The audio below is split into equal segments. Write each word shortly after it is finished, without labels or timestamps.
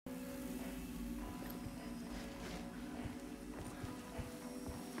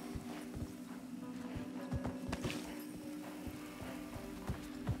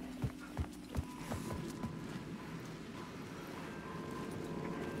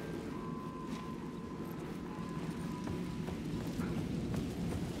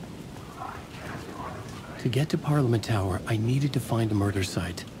get to Parliament Tower, I needed to find a murder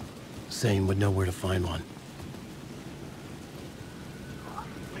site. Zane would know where to find one.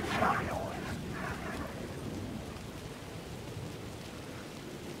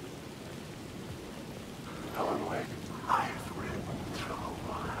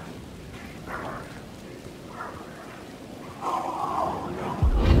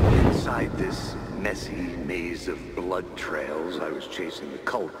 Inside this messy maze of blood trails I was chasing the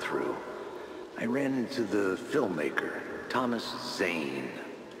cult through, I ran into the filmmaker, Thomas Zane,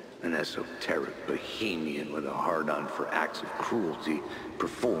 an esoteric bohemian with a hard-on for acts of cruelty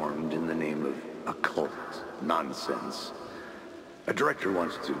performed in the name of occult nonsense. A director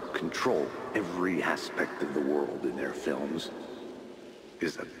wants to control every aspect of the world in their films.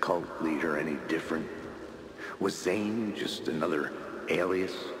 Is a cult leader any different? Was Zane just another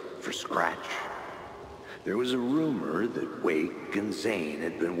alias for Scratch? There was a rumor that Wake and Zane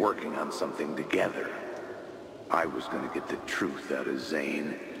had been working on something together. I was going to get the truth out of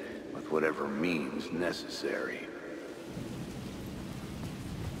Zane with whatever means necessary.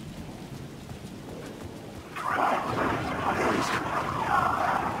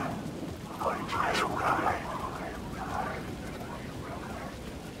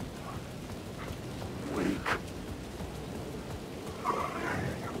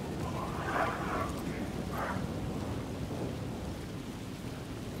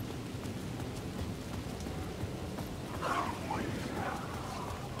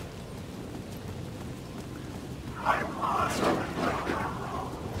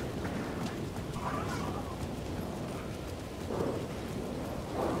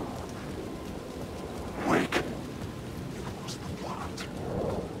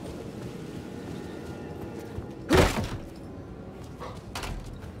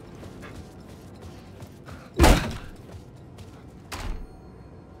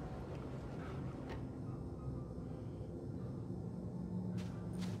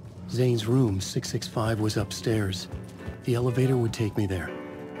 Zane's room, 665, was upstairs. The elevator would take me there.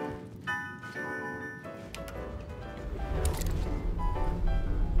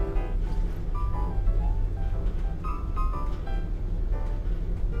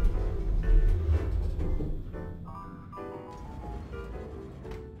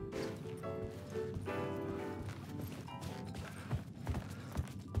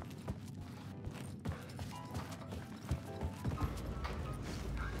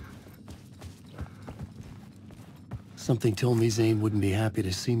 Something told me Zane wouldn't be happy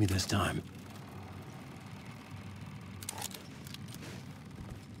to see me this time.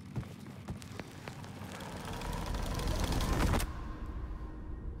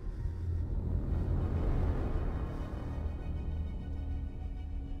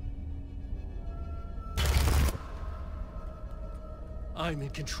 I'm in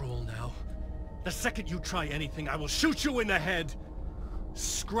control now. The second you try anything, I will shoot you in the head!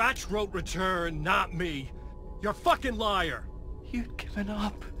 Scratch wrote return, not me. You're a fucking liar! You'd given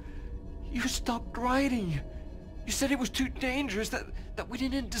up. You stopped writing. You said it was too dangerous, that we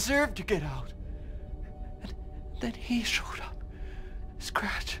didn't deserve to get out. And then he showed up.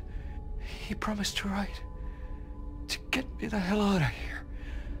 Scratch. He promised to write. To get me the hell out of here.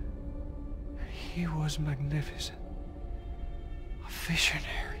 He was magnificent. A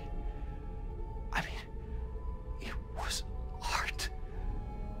visionary. I mean, it was art.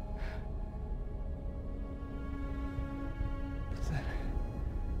 Then,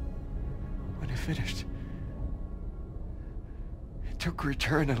 when he finished, he took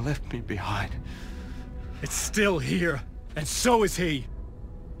return and left me behind. It's still here, and so is he.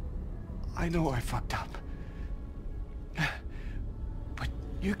 I know I fucked up. But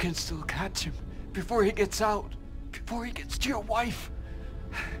you can still catch him before he gets out, before he gets to your wife.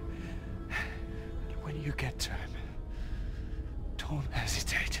 And when you get to him, don't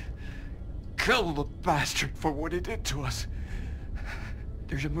hesitate. Kill the bastard for what he did to us.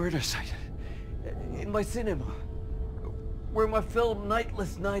 There's a murder site in my cinema where my film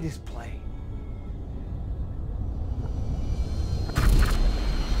Nightless Night is playing.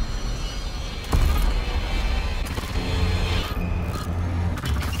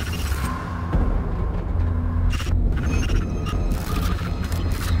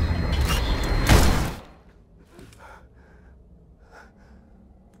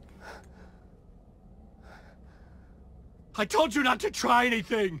 I told you not to try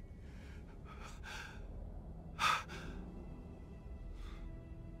anything!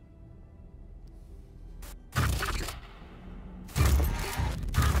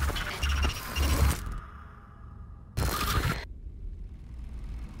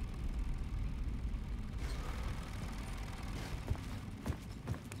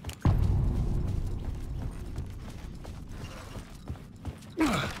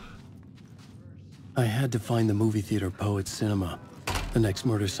 I had to find the movie theater Poet Cinema. The next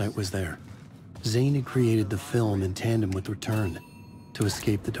murder site was there. Zane had created the film in tandem with Return to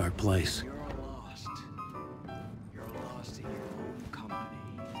escape the dark place. You're lost. You're lost in your own company.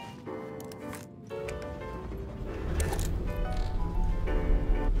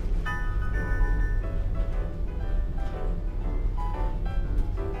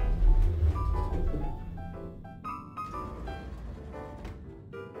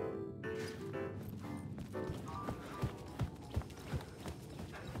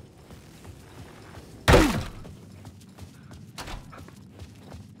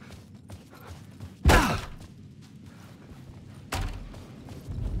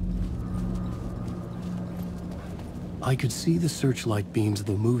 I could see the searchlight beams of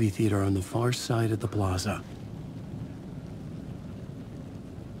the movie theater on the far side of the plaza.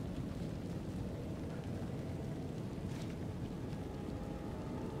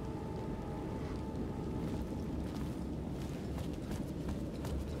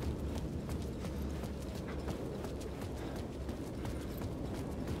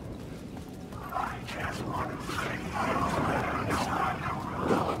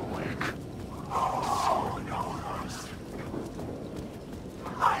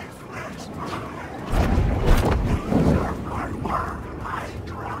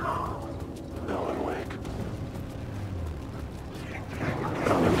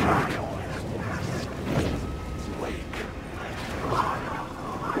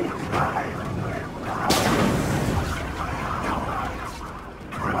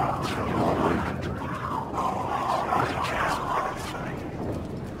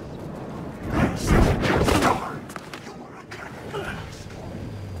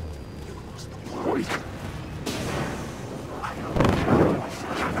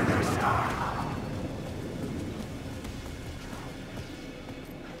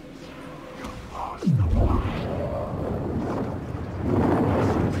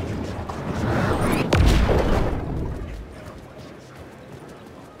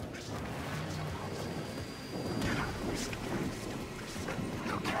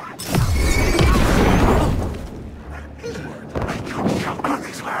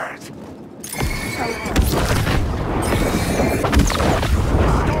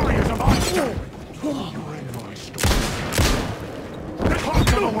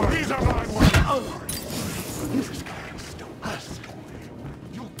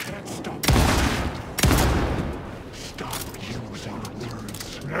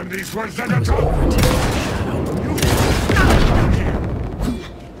 These words that are gone!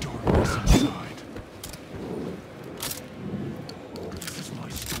 Darkness inside. This is my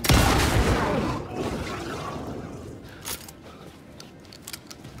story.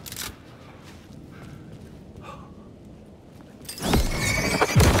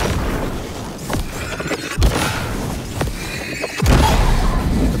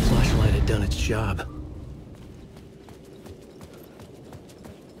 The flashlight had done its job.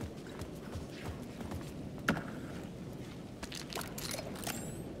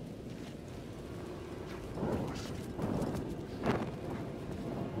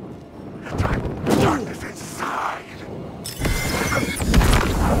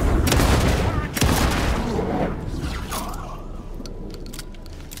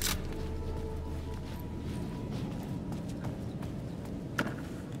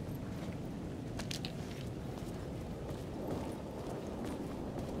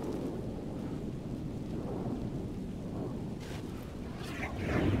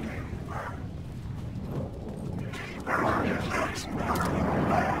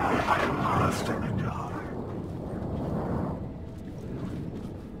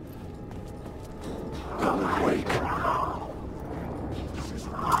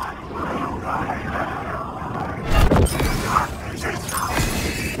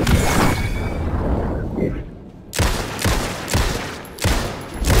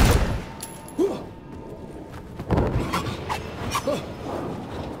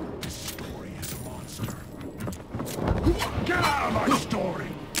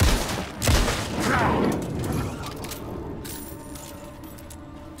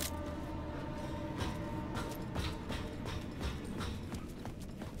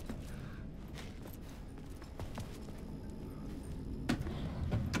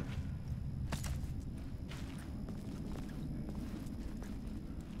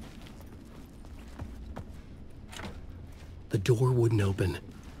 The door wouldn't open.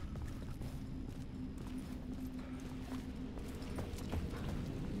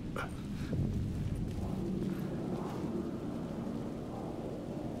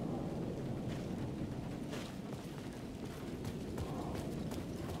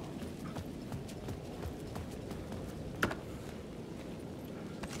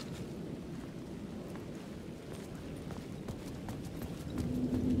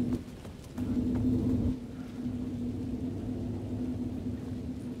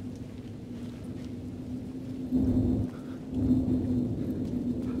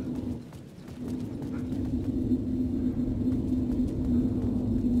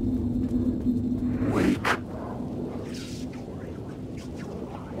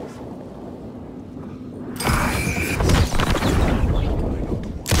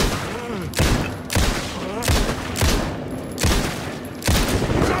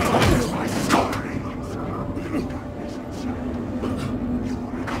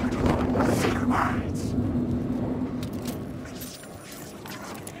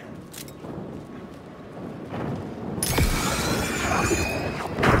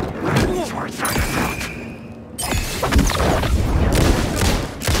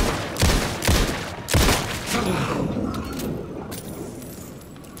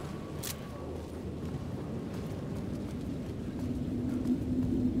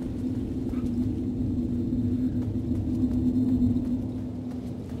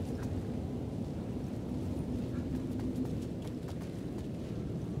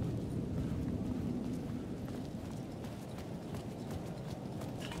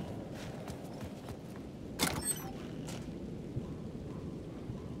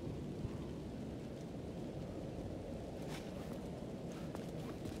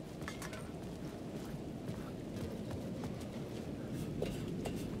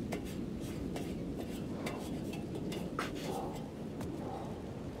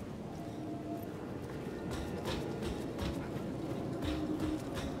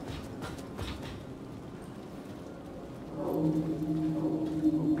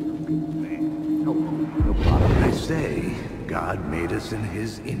 God made us in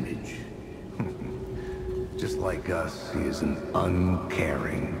his image. Just like us, he is an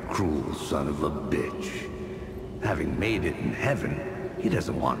uncaring, cruel son of a bitch. Having made it in heaven, he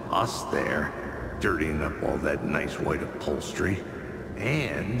doesn't want us there, dirtying up all that nice white upholstery.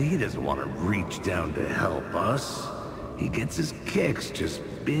 And he doesn't want to reach down to help us. He gets his kicks just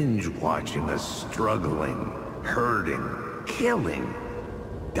binge-watching us struggling, hurting, killing,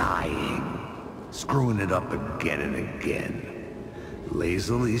 dying, screwing it up again and again.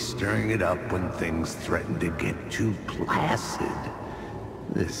 Lazily stirring it up when things threaten to get too placid.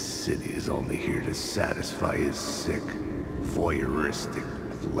 This city is only here to satisfy his sick, voyeuristic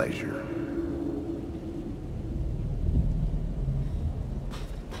pleasure.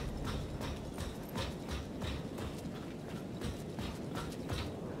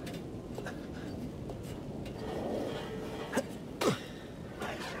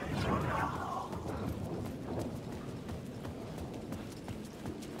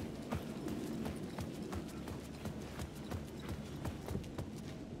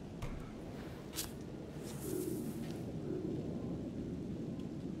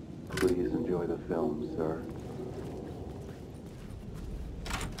 Please enjoy the film, sir.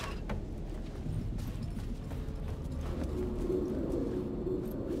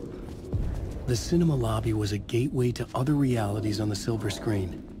 The cinema lobby was a gateway to other realities on the silver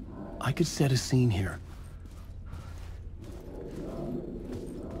screen. I could set a scene here.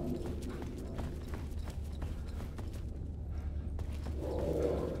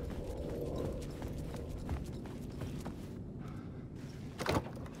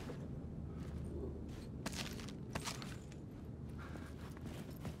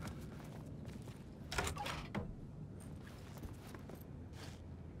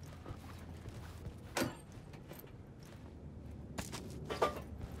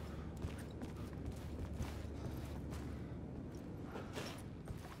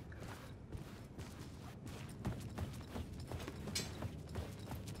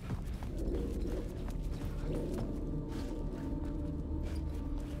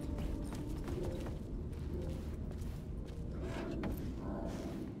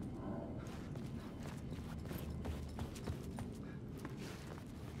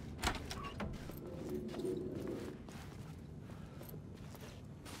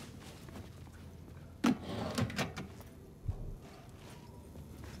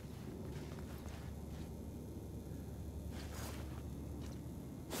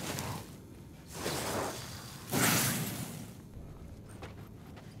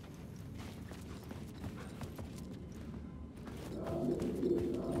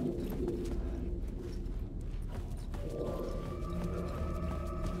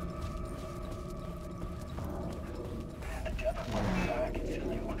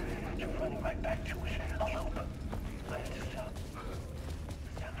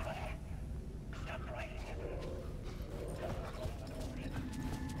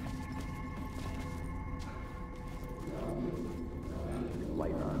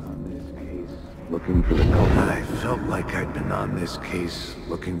 Looking for the cult. I felt like I'd been on this case,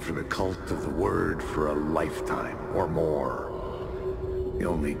 looking for the cult of the word for a lifetime or more. The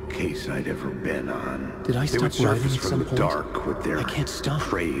only case I'd ever been on. Did I They would stop writing surface at from some the point? dark with their I can't stop.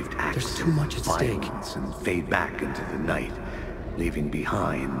 depraved acts There's too much at of stake. violence and fade back into the night, leaving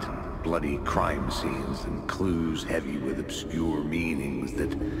behind bloody crime scenes and clues heavy with obscure meanings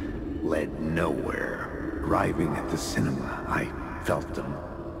that led nowhere. Arriving at the cinema, I felt a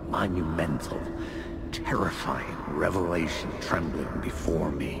monumental, terrifying revelation trembling before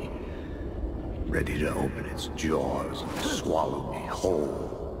me, ready to open its jaws and swallow me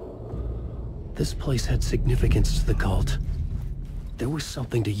whole. This place had significance to the cult. There was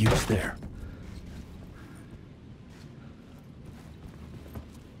something to use there.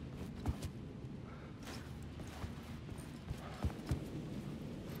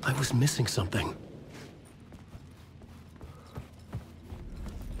 I was missing something.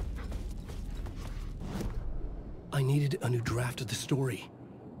 I needed a new draft of the story.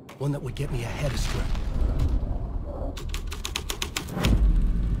 One that would get me ahead of script.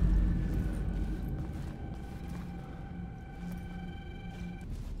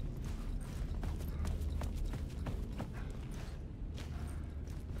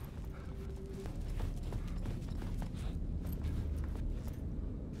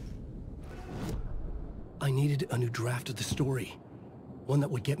 I needed a new draft of the story. One that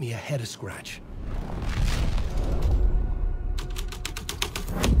would get me ahead of scratch.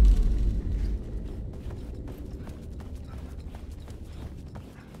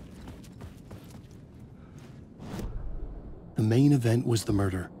 The main event was the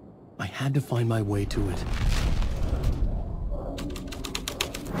murder. I had to find my way to it.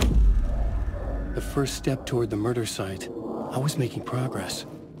 the first step toward the murder site, I was making progress.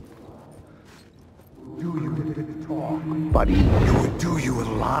 Do you good to talk, buddy? It would do you a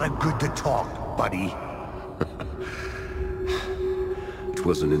lot of good to talk, buddy. It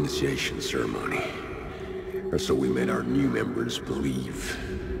was an initiation ceremony. Or so we made our new members believe.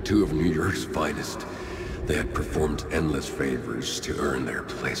 Two of New York's finest. They had performed endless favors to earn their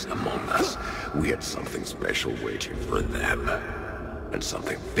place among us. We had something special waiting for them. And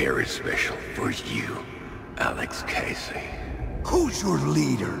something very special for you, Alex Casey. Who's your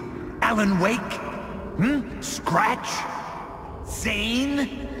leader? Alan Wake? Scratch?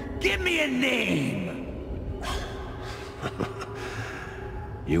 Zane? Give me a name!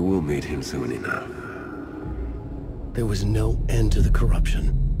 You will meet him soon enough. There was no end to the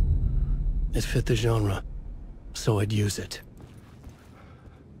corruption. It fit the genre, so I'd use it.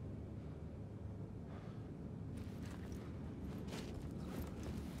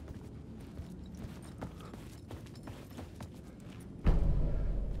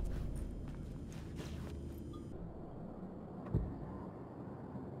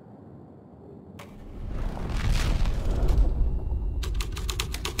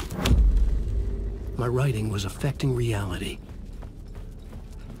 My writing was affecting reality.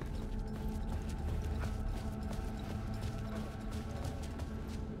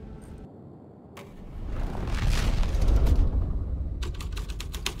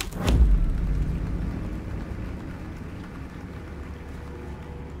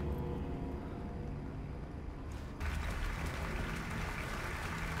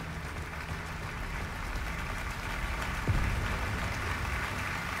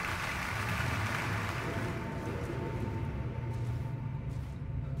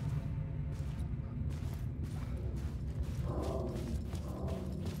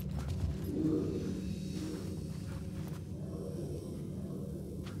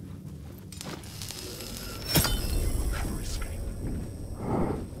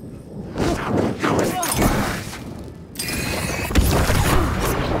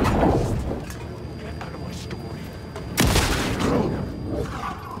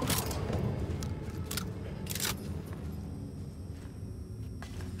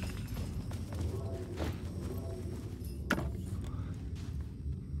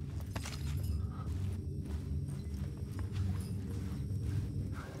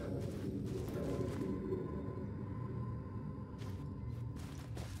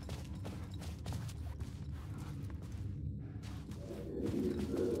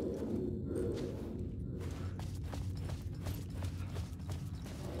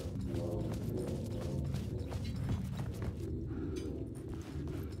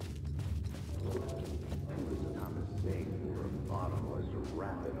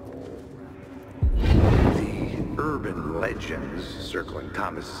 Urban legends circling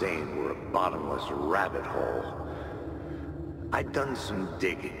Thomas Zane were a bottomless rabbit hole. I'd done some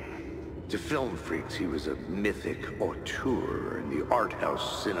digging. To film freaks, he was a mythic auteur in the art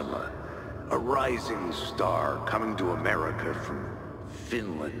house cinema. A rising star coming to America from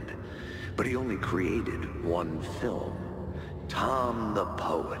Finland. But he only created one film, Tom the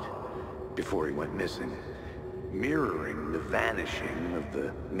Poet, before he went missing, mirroring the vanishing of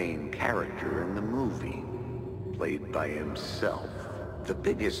the main character in the movie, played by himself. The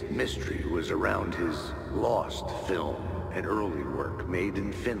biggest mystery was around his lost film, an early work made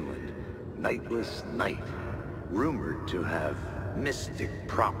in Finland, Nightless Night, rumored to have mystic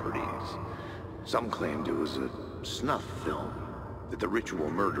properties. Some claimed it was a snuff film, that the ritual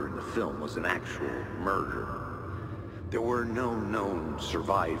murder in the film was an actual murder. There were no known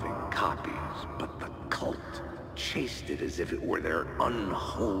surviving copies, but the cult chased it as if it were their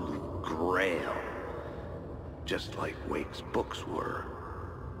unholy grail. Just like Wake's books were.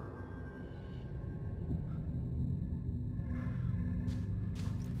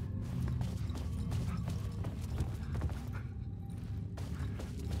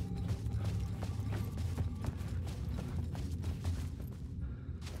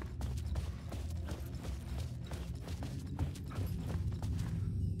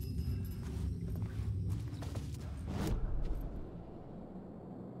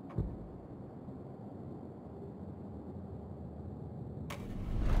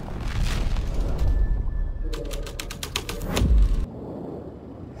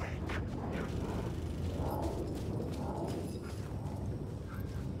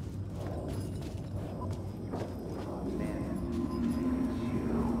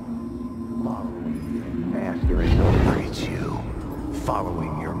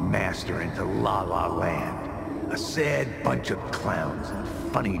 Following your master into La La Land. A sad bunch of clowns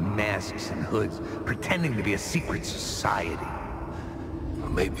in funny masks and hoods, pretending to be a secret society.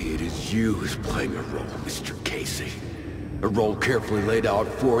 Maybe it is you who's playing a role, Mr. Casey. A role carefully laid out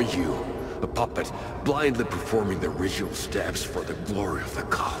for you. A puppet, blindly performing the ritual steps for the glory of the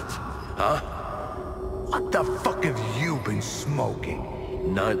cult. Huh? What the fuck have you been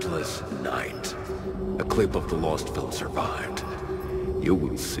smoking? Nightless Night. A clip of the lost film survived. You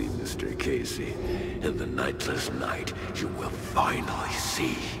will see, Mr. Casey. In the Nightless Night, you will finally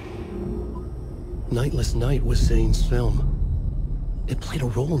see. Nightless Night was Zane's film. It played a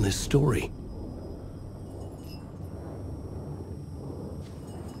role in this story.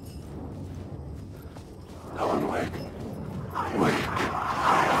 Helen, wake. Wake.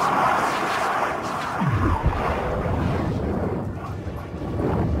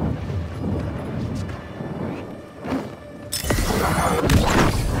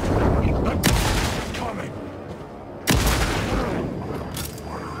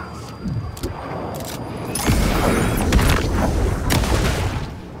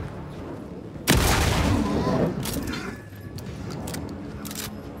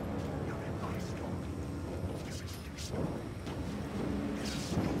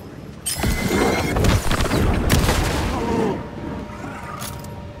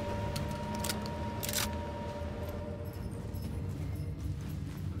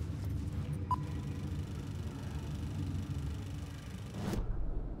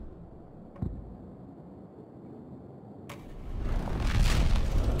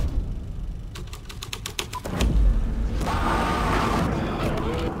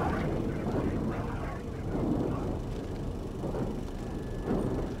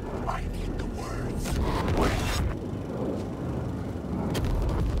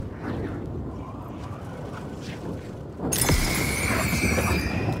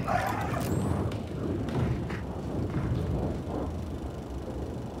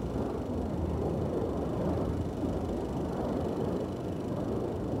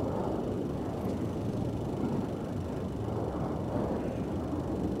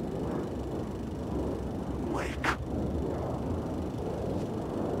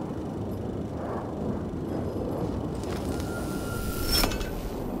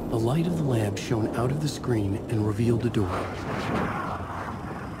 The light of the lamp shone out of the screen and revealed a door.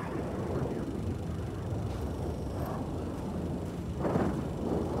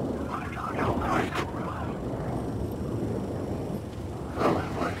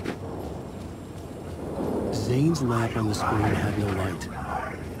 Zane's lamp on the screen had no light.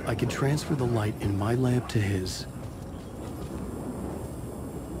 I could transfer the light in my lamp to his.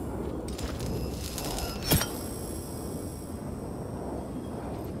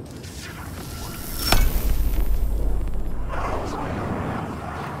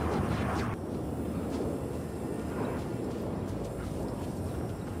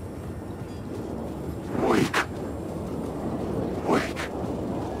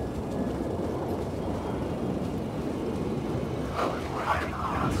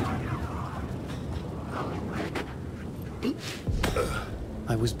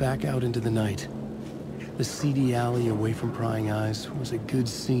 I was back out into the night. The seedy alley away from prying eyes was a good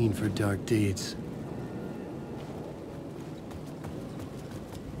scene for dark deeds.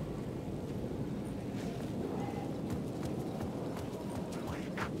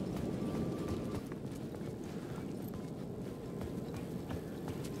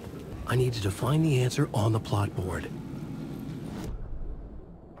 I needed to find the answer on the plot board.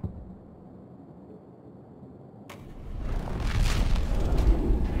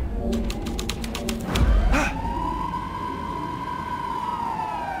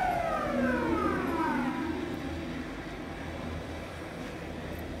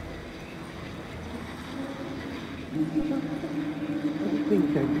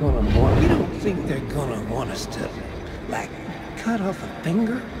 You don't think they're gonna want us to, like, cut off a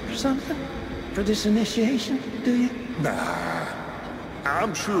finger or something for this initiation, do you? Nah,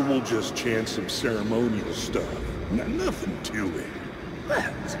 I'm sure we'll just chant some ceremonial stuff. Nothing to it.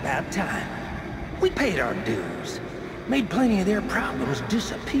 Well, it's about time. We paid our dues, made plenty of their problems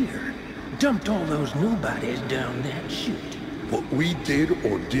disappear, dumped all those nobodies down that chute. What we did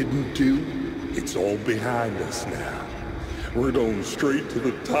or didn't do, it's all behind us now. We're going straight to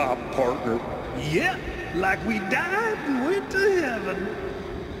the top, partner. Yep, like we died and went to heaven.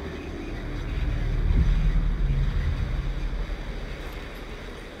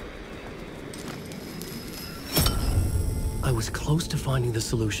 I was close to finding the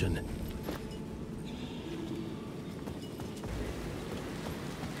solution.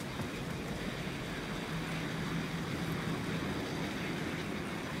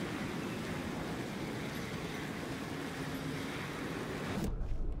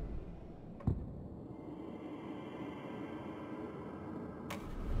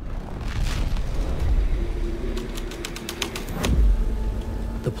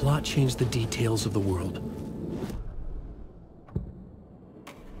 The plot changed the details of the world.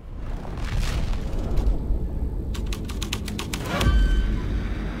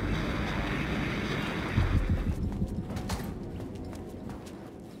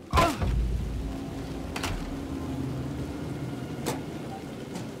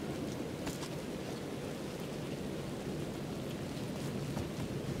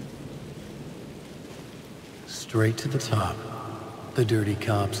 Straight to the top. The dirty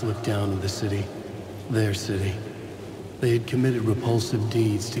cops looked down on the city. Their city. They had committed repulsive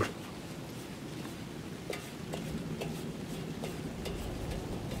deeds to...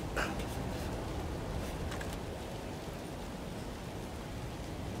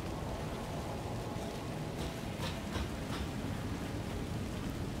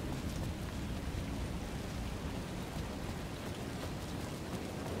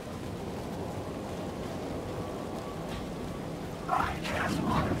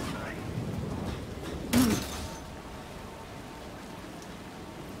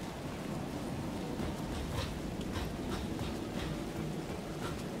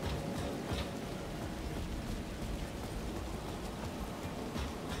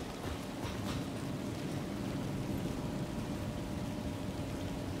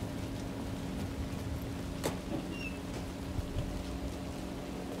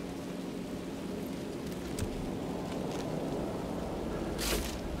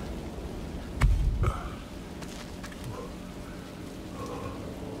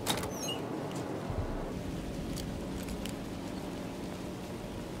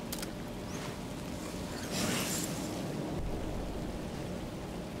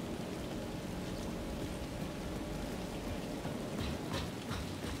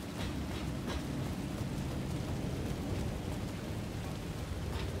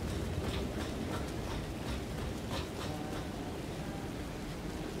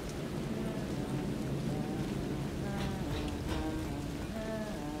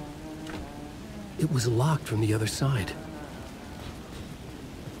 It was locked from the other side.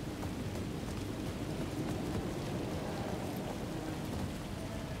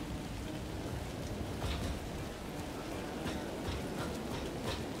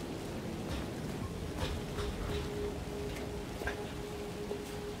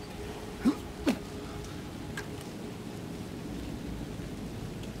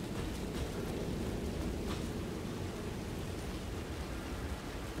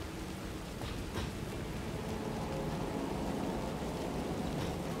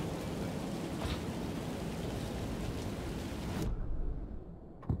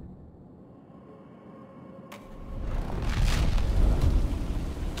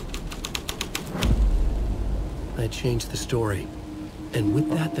 I changed the story. And with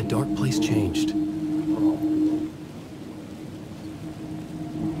that, the dark place changed.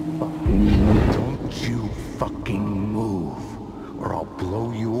 Don't you fucking move, or I'll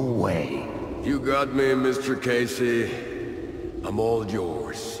blow you away. You got me, Mr. Casey. I'm all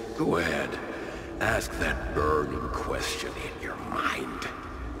yours. Go ahead. Ask that burning question in your mind.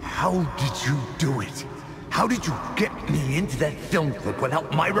 How did you do it? How did you get me into that film clip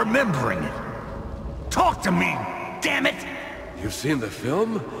without my remembering it? Talk to me, damn it! You've seen the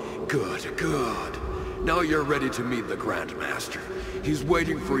film? Good, good. Now you're ready to meet the Grandmaster. He's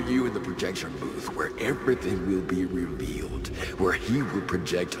waiting for you in the projection booth where everything will be revealed, where he will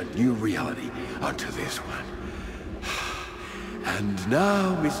project a new reality onto this one. And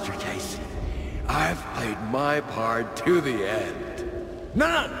now, Mr. Casey, I've played my part to the end.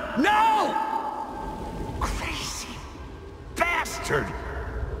 No! Crazy bastard!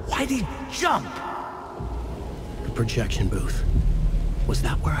 Why'd he jump? The projection booth. Was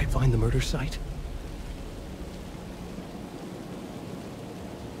that where I'd find the murder site?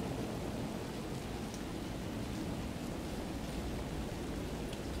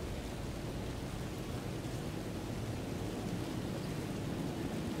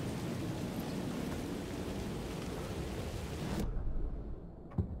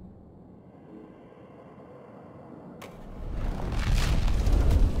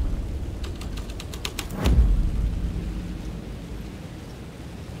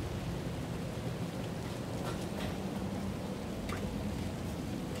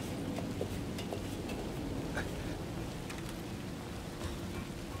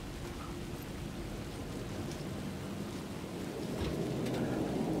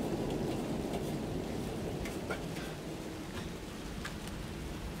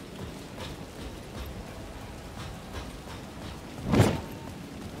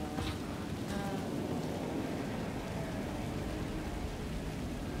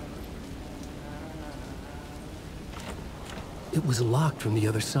 It was locked from the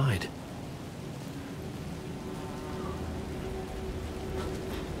other side.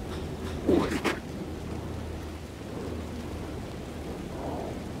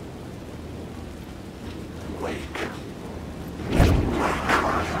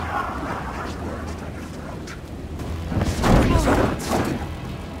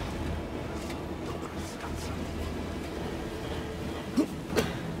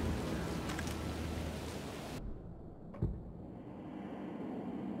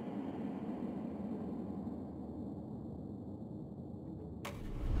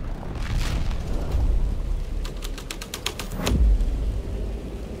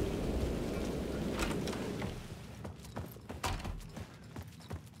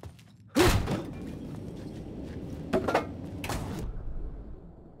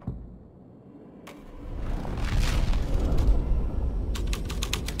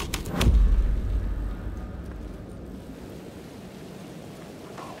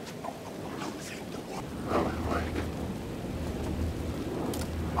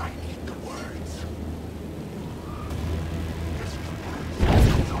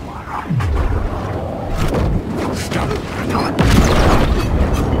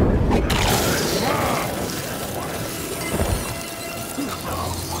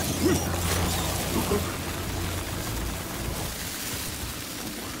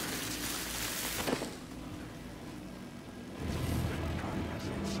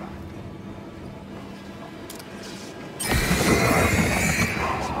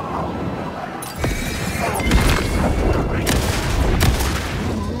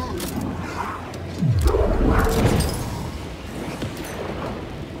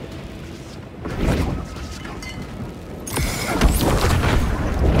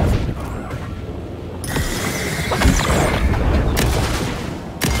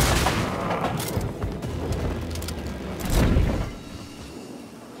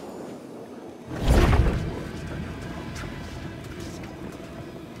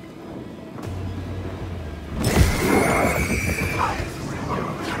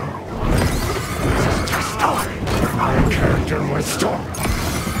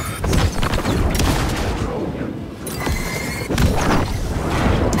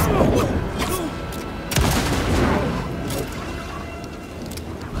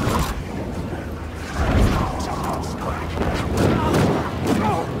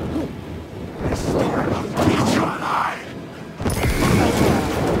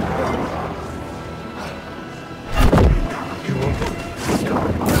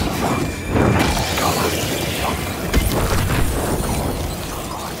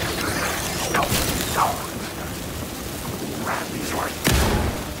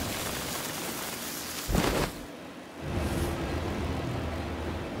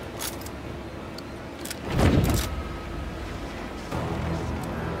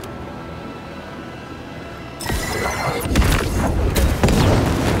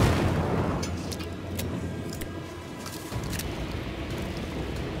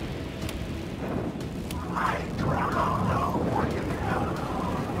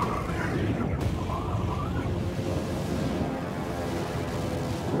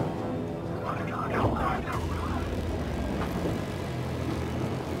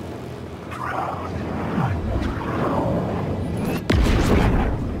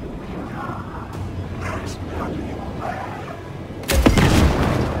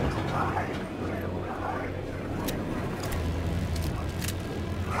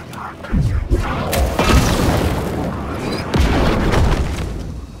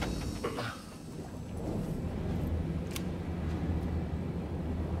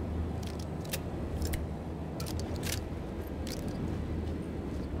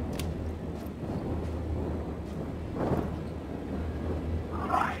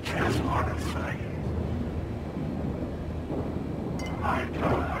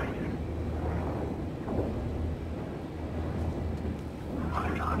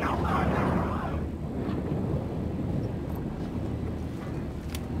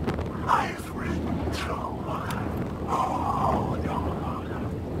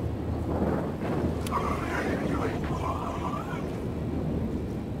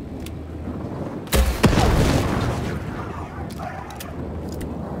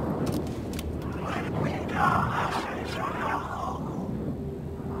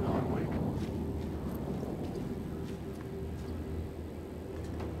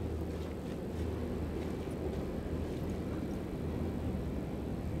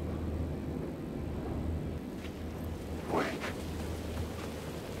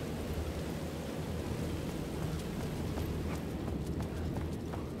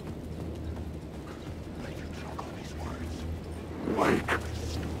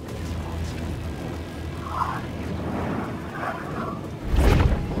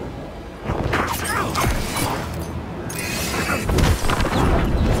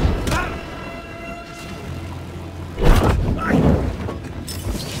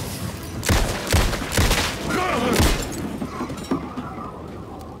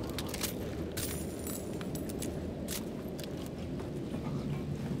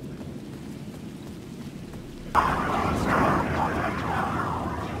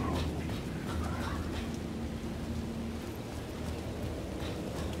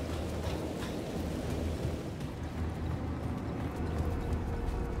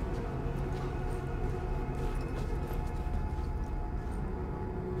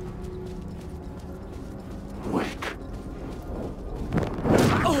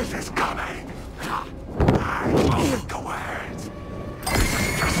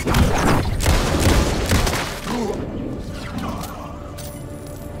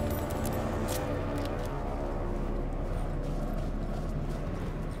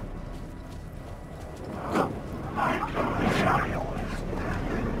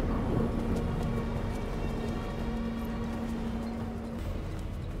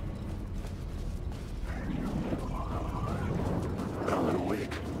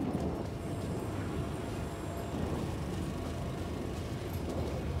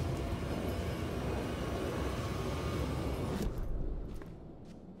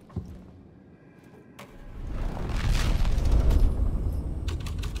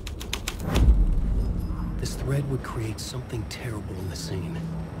 dread would create something terrible in the scene.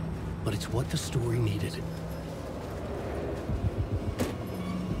 But it's what the story needed.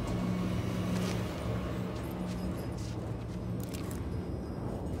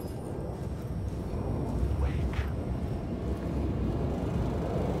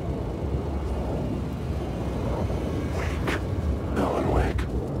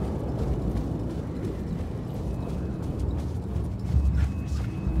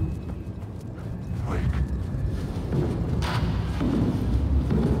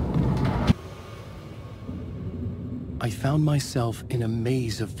 I found myself in a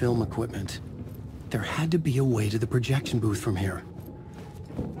maze of film equipment. There had to be a way to the projection booth from here.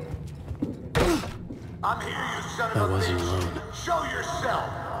 I'm here, you son of I a wasn't bitch. alone. Show yourself.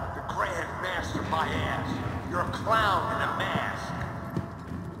 The Grand Master, my ass. You're a clown in a mask.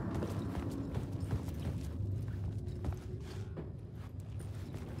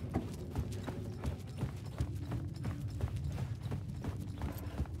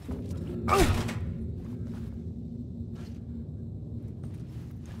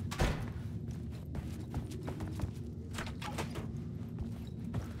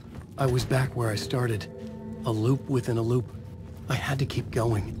 I was back where I started. A loop within a loop. I had to keep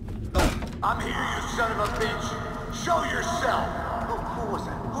going. I'm here, you son of a bitch. Show yourself. Who was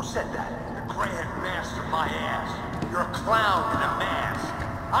that? Who said that? The Grand Master, my ass. You're a clown in a mask.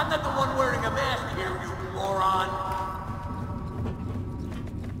 I'm not the one wearing a mask here, you moron.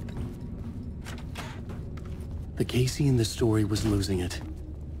 The Casey in the story was losing it.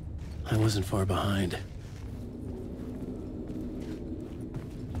 I wasn't far behind.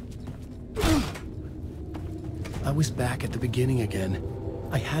 I was back at the beginning again.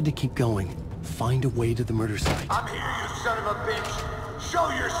 I had to keep going. Find a way to the murder site. I'm here, you son of a bitch. Show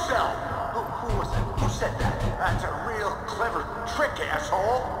yourself. Who was that? Who said that? That's a real clever trick,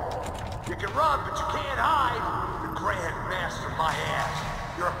 asshole. You can run, but you can't hide. The Grand Master, my ass.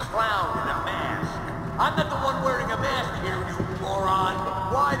 You're a clown in a mask. I'm not the one wearing a mask here, you moron.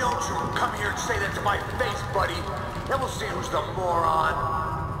 Why don't you come here and say that to my face, buddy? Then we'll see who's the moron.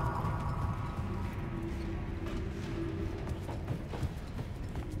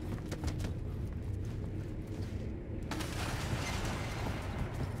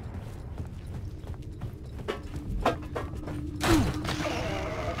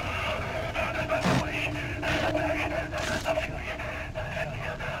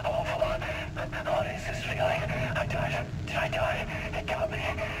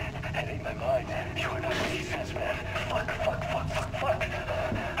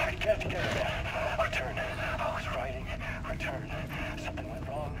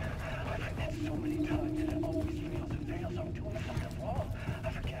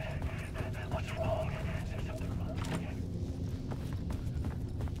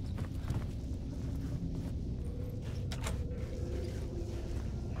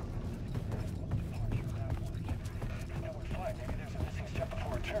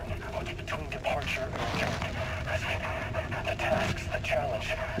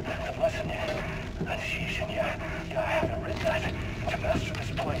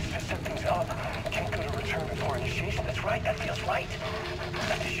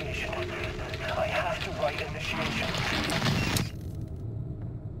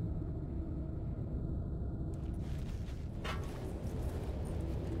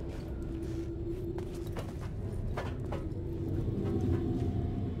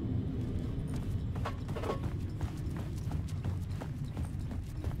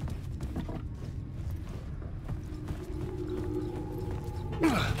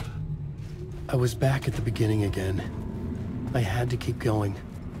 I was back at the beginning again. I had to keep going.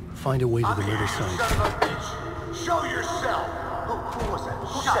 Find a way to the murder site. Son of a bitch. Show yourself. Who was that?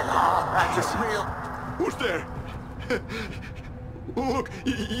 Who said that? That's a real... Who's there? Look,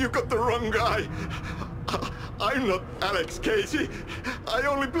 you got the wrong guy. I'm not Alex Casey. I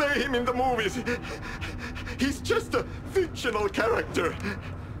only play him in the movies. He's just a fictional character.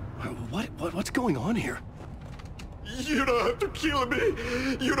 What's going on here? You don't have to kill me.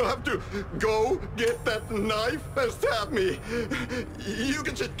 You don't have to go get that knife and stab me. You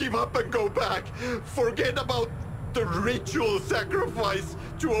can just give up and go back. Forget about the ritual sacrifice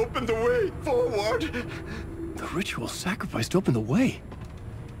to open the way forward. The ritual sacrifice to open the way?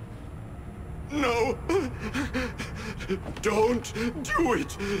 No. Don't do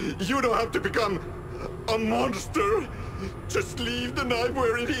it. You don't have to become a monster. Just leave the knife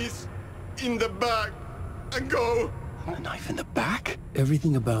where it is, in the bag, and go. A knife in the back?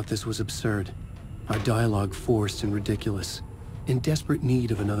 Everything about this was absurd. Our dialogue forced and ridiculous. In desperate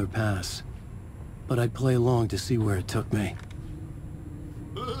need of another pass. But I'd play along to see where it took me.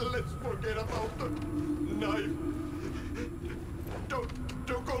 Let's forget about the knife.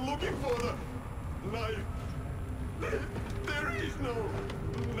 Don't go looking for the knife. There is no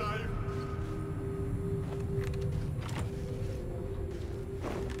knife.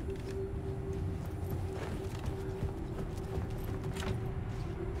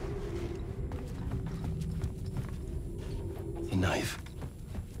 The knife.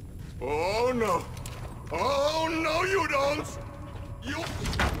 Oh no! Oh no, you don't! You...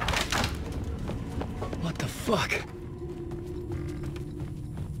 What the fuck?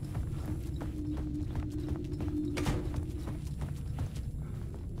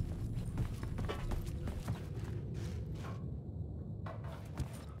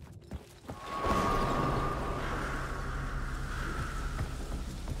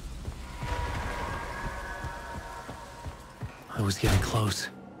 I was getting close.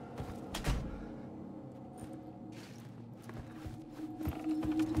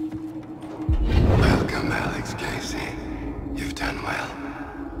 Welcome, Alex Casey. You've done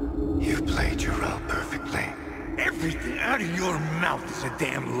well. You've played your role perfectly. Everything out of your mouth is a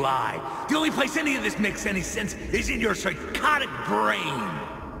damn lie. The only place any of this makes any sense is in your psychotic brain.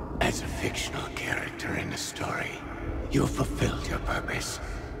 As a fictional character in a story, you fulfilled your purpose.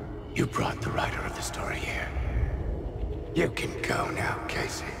 You brought the writer of the story here. You can go now,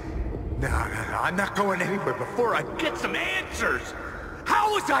 Casey. No, I'm not going anywhere before I get some answers!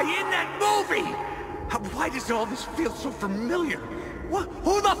 How was I in that movie? Why does all this feel so familiar?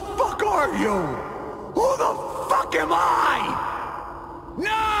 Who the fuck are you? Who the fuck am I?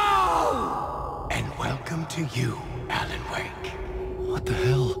 No! And welcome to you, Alan Wake. What the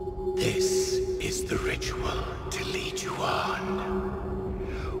hell? This is the ritual to lead you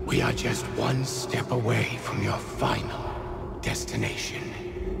on. We are just one step away from your final destination,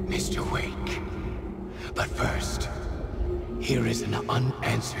 Mr. Wake. But first, here is an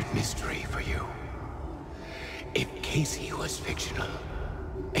unanswered mystery for you. If Casey was fictional,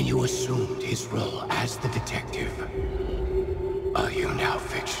 and you assumed his role as the detective, are you now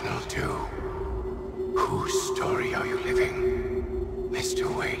fictional too? Whose story are you living,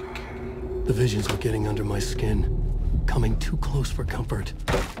 Mr. Wake? The visions were getting under my skin, coming too close for comfort.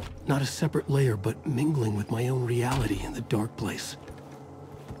 Not a separate layer, but mingling with my own reality in the dark place.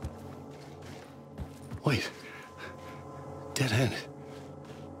 Wait. Dead end.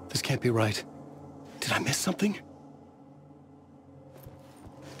 This can't be right. Did I miss something?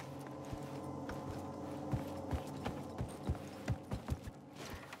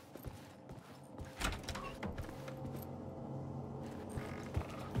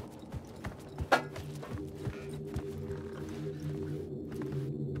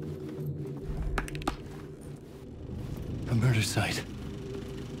 A murder site.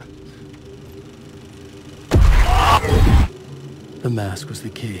 The mask was the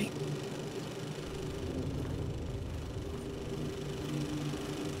key.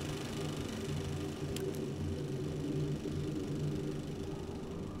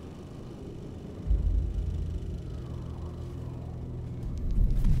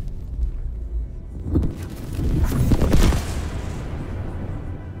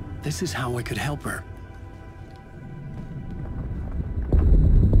 This is how I could help her.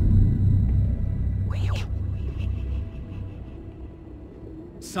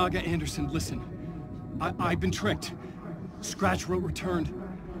 Saga Anderson, listen. I've been tricked. Scratch wrote returned.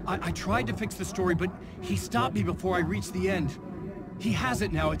 I tried to fix the story, but he stopped me before I reached the end. He has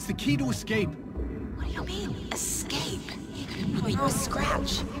it now. It's the key to escape. What do you mean, escape? Probably no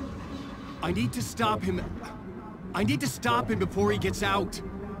Scratch. I need to stop him. I need to stop him before he gets out.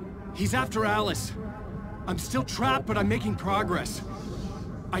 He's after Alice. I'm still trapped, but I'm making progress.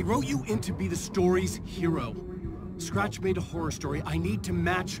 I wrote you in to be the story's hero. Scratch made a horror story. I need to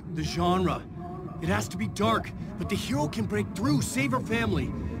match the genre. It has to be dark, but the hero can break through, save her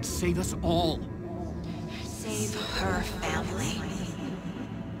family, save us all. Save her family?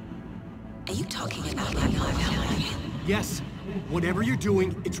 Are you talking about my family? Yes. Whatever you're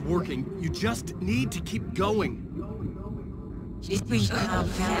doing, it's working. You just need to keep going. She's become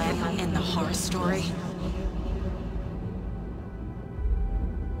family in the horror story.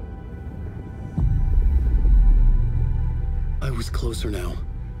 I was closer now.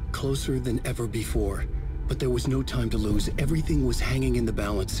 Closer than ever before. But there was no time to lose. Everything was hanging in the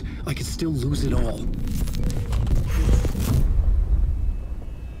balance. I could still lose it all.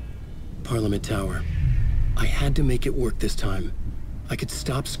 Parliament Tower. I had to make it work this time. I could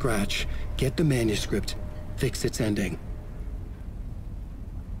stop Scratch, get the manuscript, fix its ending.